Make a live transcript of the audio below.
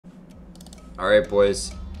Alright,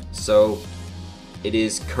 boys. So, it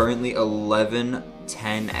is currently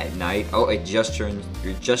 11:10 at night. Oh, it just changed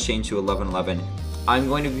to 11:11. I'm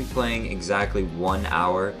going to be playing exactly 1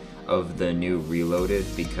 hour of the new Reloaded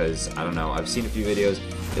because, I don't know, I've seen a few videos.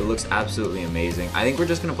 It looks absolutely amazing. I think we're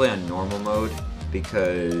just going to play on normal mode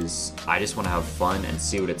because I just want to have fun and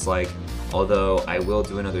see what it's like. Although, I will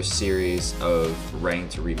do another series of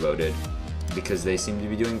Ranked Reloaded because they seem to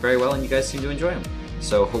be doing very well and you guys seem to enjoy them.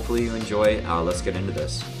 So hopefully you enjoy. Let's get into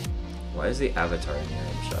this. Why is the avatar in the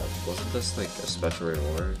item shop? Wasn't this like a special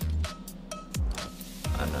reward?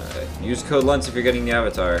 I don't know. Use code LENS if you're getting the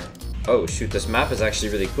avatar. Oh shoot, this map is actually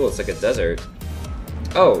really cool. It's like a desert.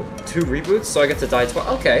 Oh, 2 reboots, so I get to die twice.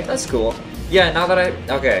 Okay, that's cool. Yeah, now that I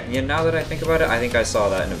think about it, I think I saw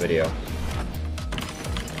that in a video.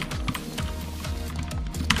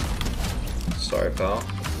 Sorry, pal.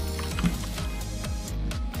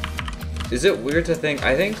 Is it weird to think,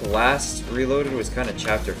 I think last Reloaded was kind of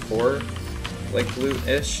chapter 4, like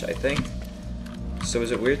loot-ish, I think. So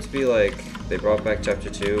is it weird to be like, they brought back chapter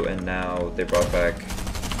 2 and now they brought back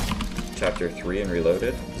chapter 3 and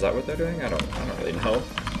Reloaded? Is that what they're doing? I don't really know.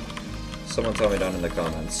 Someone tell me down in the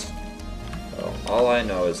comments. Well, all I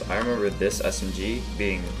know is I remember this SMG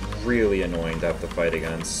being really annoying to have to fight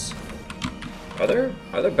against. Are there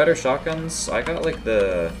better shotguns? I got like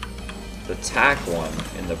the TAC one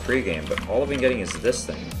in the pregame, but all I've been getting is this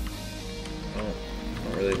thing. I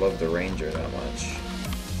don't really love the Ranger that much.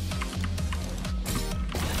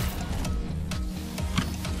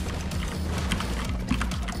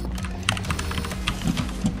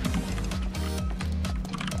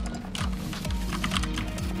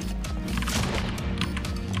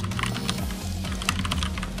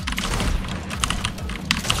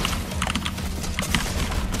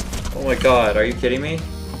 Oh my god, are you kidding me?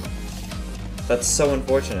 That's so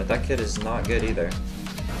unfortunate. That kid is not good either.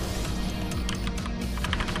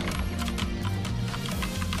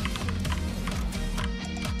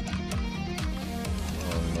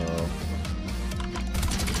 Oh no.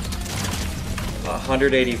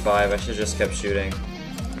 185. I should have just kept shooting.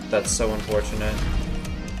 That's so unfortunate.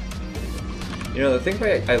 You know, the thing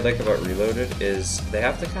I like about Reloaded is they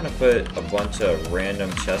have to kind of put a bunch of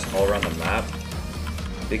random chests all around the map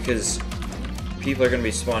because people are going to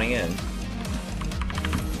be spawning in.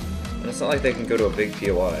 And it's not like they can go to a big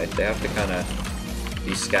POI. They have to kind of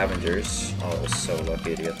be scavengers. Oh, I was so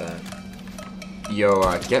lucky to get that. Yo,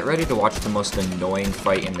 get ready to watch the most annoying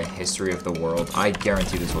fight in the history of the world. I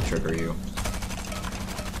guarantee this will trigger you.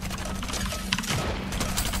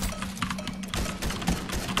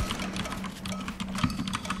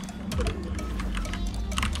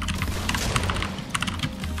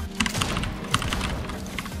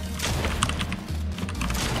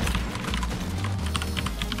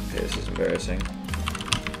 This is embarrassing.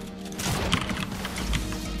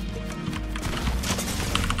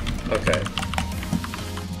 Okay.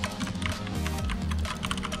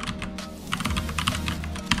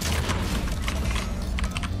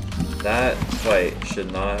 That fight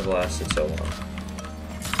should not have lasted so long.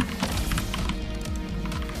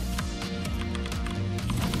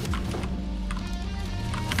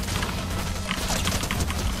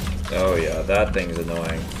 Oh yeah, that thing's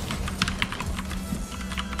annoying.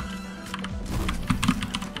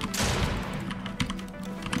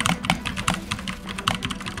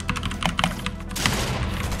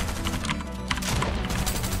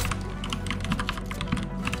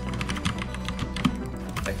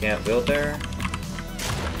 I can't build there.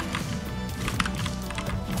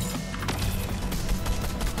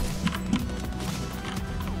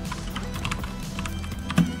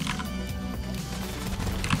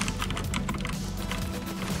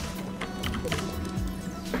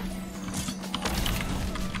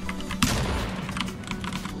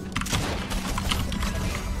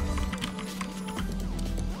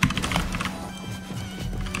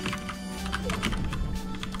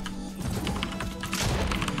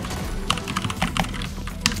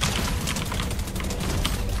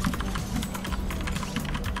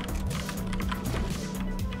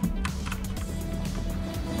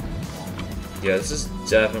 Yeah, this is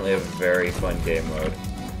definitely a very fun game mode.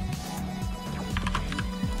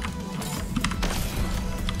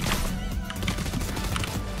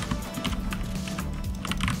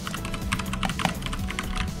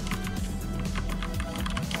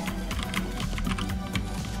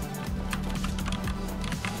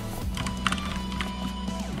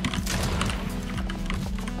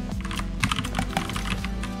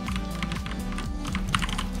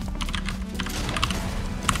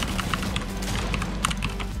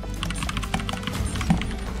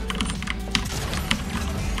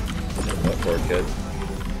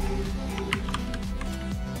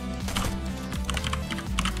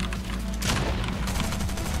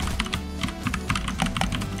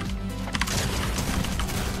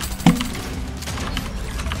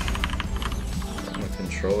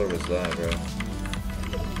 was that, bro?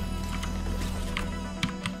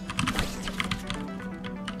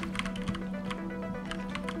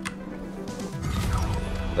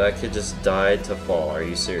 That kid just died to fall. Are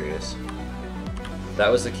you serious? That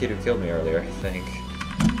was the kid who killed me earlier, I think.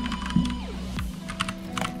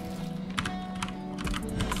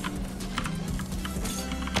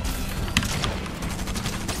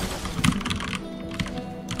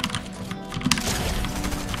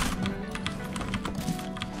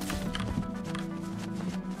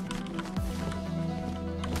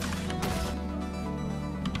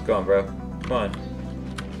 Come on, bro. Come on.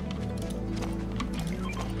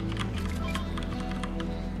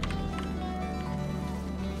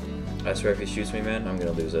 I swear if he shoots me, man, I'm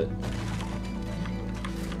gonna lose it.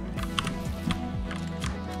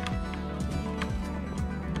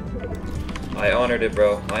 I honored it,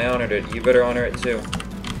 bro. I honored it. You better honor it, too.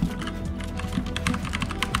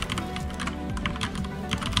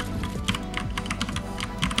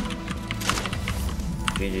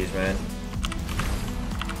 GG's, man.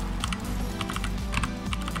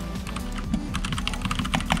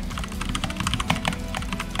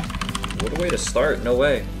 What a way to start. No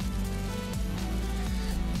way.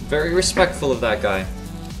 Very respectful of that guy.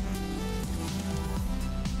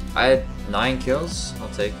 I had 9 kills. I'll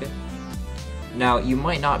take it. Now, you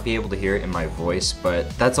might not be able to hear it in my voice, but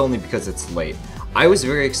that's only because it's late. I was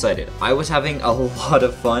very excited. I was having a lot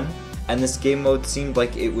of fun, and this game mode seemed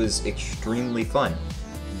like it was extremely fun.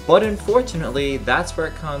 But unfortunately, that's where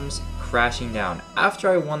it comes crashing down. After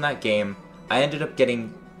I won that game, I ended up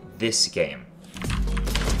getting this game.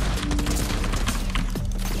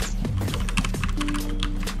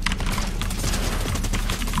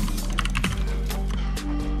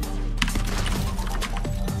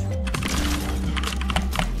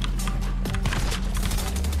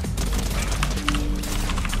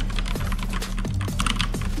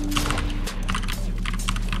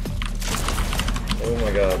 Oh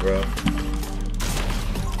my god, bro.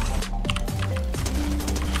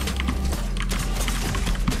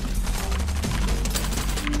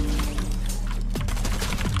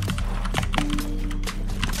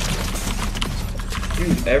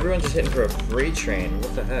 Dude, everyone's just hitting for a freight train.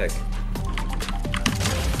 What the heck?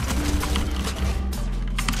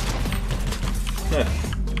 Huh.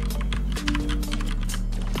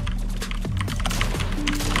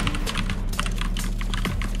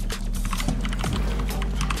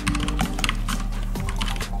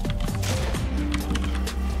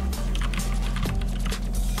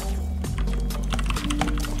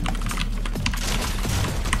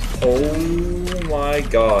 Oh my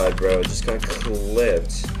god, bro. Just got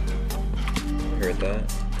clipped. I heard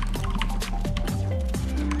that.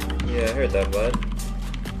 Yeah, I heard that, bud.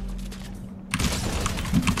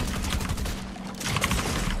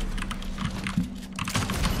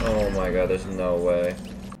 Oh my god, there's no way.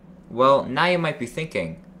 Well, now you might be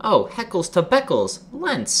thinking, oh, Heckles to Beckles,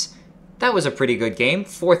 Lentz. That was a pretty good game.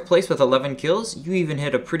 4th place with 11 kills. You even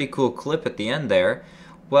hit a pretty cool clip at the end there.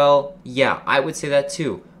 Well, yeah, I would say that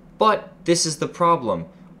too. But this is the problem.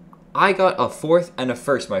 I got a 4th and a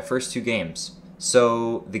 1st my first 2 games.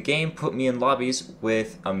 So the game put me in lobbies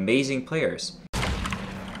with amazing players.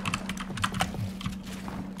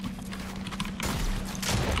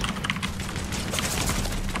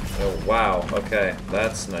 Oh wow, okay,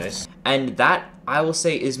 that's nice. And that, I will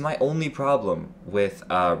say, is my only problem with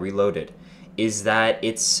Reloaded, is that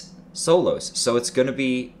it's solos, so it's gonna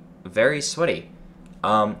be very sweaty.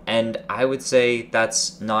 And I would say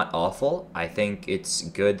that's not awful. I think it's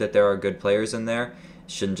good that there are good players in there.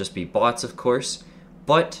 Shouldn't just be bots, of course.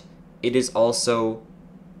 But it is also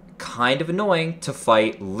kind of annoying to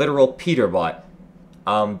fight literal Peterbot.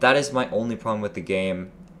 That is my only problem with the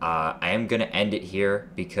game. I am going to end it here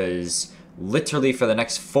because literally for the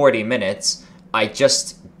next 40 minutes, I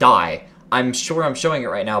just die. I'm sure I'm showing it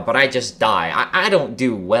right now, but I just die. I don't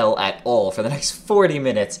do well at all for the next 40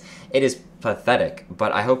 minutes. It is pathetic,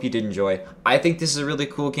 but I hope you did enjoy. I think this is a really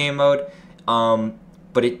cool game mode,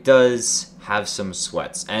 but it does have some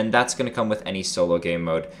sweats, and that's going to come with any solo game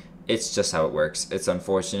mode. It's just how it works. It's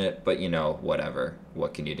unfortunate, but you know, whatever.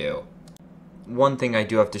 What can you do? One thing I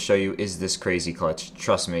do have to show you is this crazy clutch.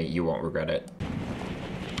 Trust me, you won't regret it.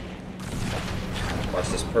 Watch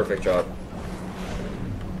this perfect drop.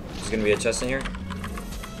 There's going to be a chest in here?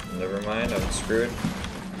 Never mind, I'm screwed.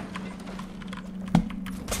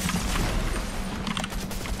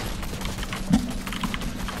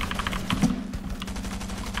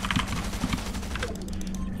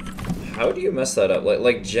 How do you mess that up?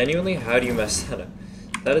 Like genuinely, how do you mess that up?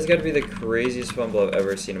 That has got to be the craziest fumble I've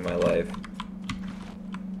ever seen in my life.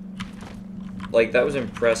 Like, that was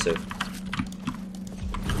impressive.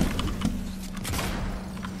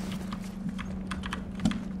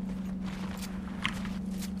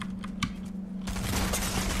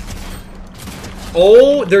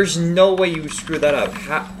 Oh, there's no way you screw that up.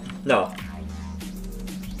 No.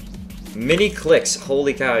 Mini clicks.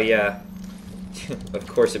 Holy cow, yeah. Of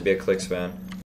course it'd be a clicks fan.